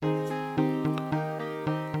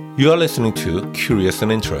You are listening to Curious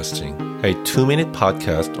and Interesting, a 2-minute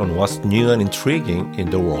podcast on what's new and intriguing in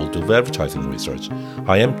the world of advertising research.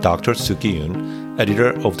 I am Dr. Suki Yoon, editor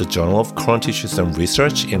of the Journal of Current Issues and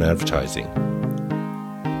Research in Advertising.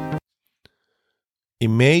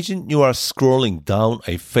 Imagine you are scrolling down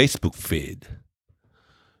a Facebook feed.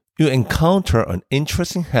 You encounter an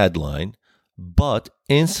interesting headline, but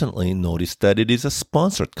instantly notice that it is a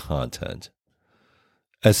sponsored content.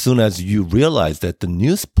 As soon as you realize that the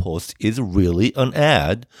news post is really an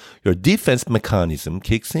ad, your defense mechanism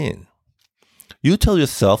kicks in. You tell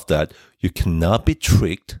yourself that you cannot be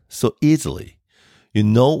tricked so easily. You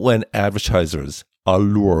know when advertisers are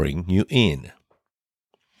luring you in.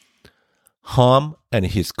 Ham and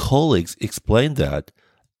his colleagues explained that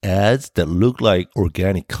ads that look like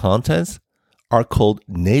organic contents are called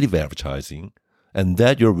native advertising, and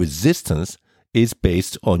that your resistance is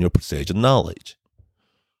based on your precision knowledge.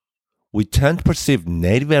 We tend to perceive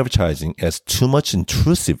native advertising as too much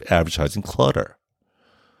intrusive advertising clutter.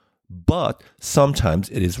 But sometimes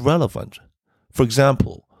it is relevant. For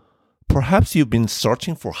example, perhaps you've been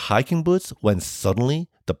searching for hiking boots when suddenly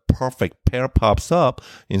the perfect pair pops up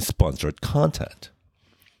in sponsored content.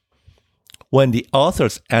 When the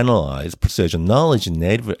authors analyze precision knowledge in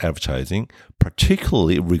native advertising,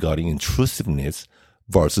 particularly regarding intrusiveness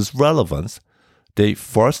versus relevance, they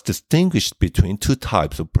first distinguished between two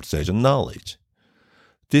types of precision knowledge.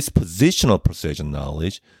 This positional precision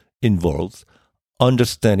knowledge involves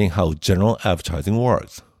understanding how general advertising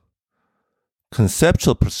works.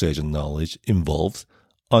 Conceptual precision knowledge involves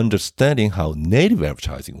understanding how native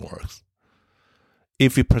advertising works.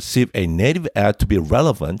 If we perceive a native ad to be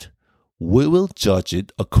relevant, we will judge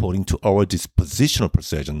it according to our dispositional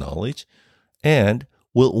precision knowledge and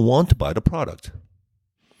will want to buy the product.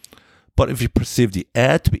 But if we perceive the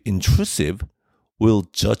ad to be intrusive, we'll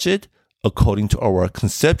judge it according to our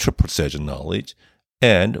conceptual precision knowledge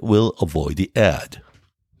and will avoid the ad.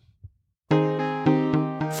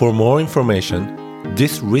 For more information,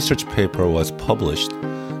 this research paper was published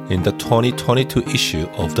in the 2022 issue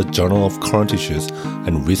of the Journal of Current Issues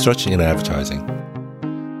and Research in Advertising.